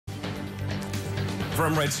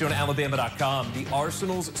From RedstoneAlabama.com, the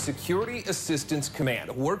Arsenal's Security Assistance Command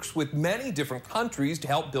works with many different countries to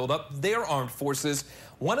help build up their armed forces.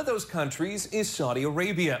 One of those countries is Saudi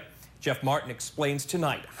Arabia. Jeff Martin explains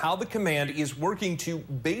tonight how the command is working to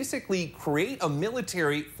basically create a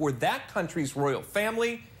military for that country's royal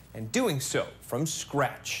family, and doing so from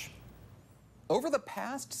scratch. Over the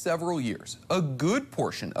past several years, a good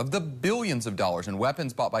portion of the billions of dollars in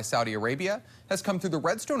weapons bought by Saudi Arabia has come through the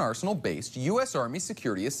Redstone Arsenal-based U.S. Army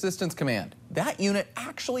Security Assistance Command. That unit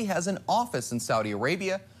actually has an office in Saudi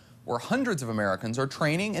Arabia where hundreds of Americans are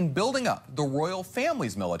training and building up the royal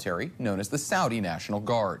family's military known as the Saudi National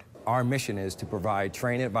Guard. Our mission is to provide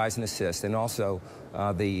train, advise, and assist, and also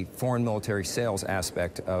the foreign military sales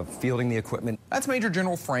aspect of fielding the equipment. That's Major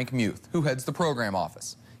General Frank Muth, who heads the program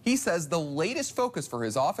office. He says the latest focus for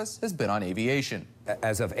his office has been on aviation.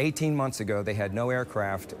 As of 18 months ago, they had no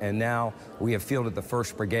aircraft, and now we have fielded the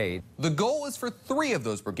 1st Brigade. The goal is for 3 of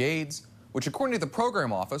those brigades, which according to the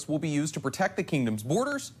program office will be used to protect the kingdom's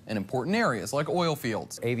borders and important areas like oil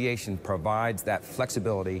fields. Aviation provides that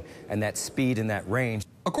flexibility and that speed and that range.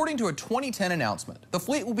 According to a 2010 announcement, the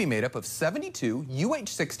fleet will be made up of 72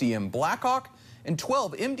 UH-60M Blackhawk and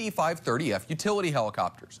 12 MD-530F utility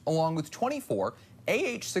helicopters, along with 24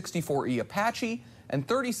 AH-64E Apache and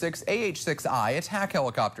 36 AH-6I attack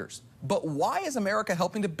helicopters. But why is America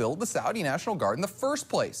helping to build the Saudi National Guard in the first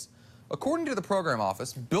place? According to the program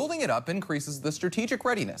office, building it up increases the strategic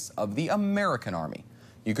readiness of the American Army.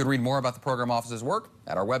 You could read more about the program office's work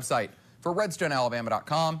at our website. For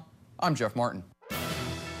RedstoneAlabama.com, I'm Jeff Martin.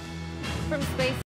 From space.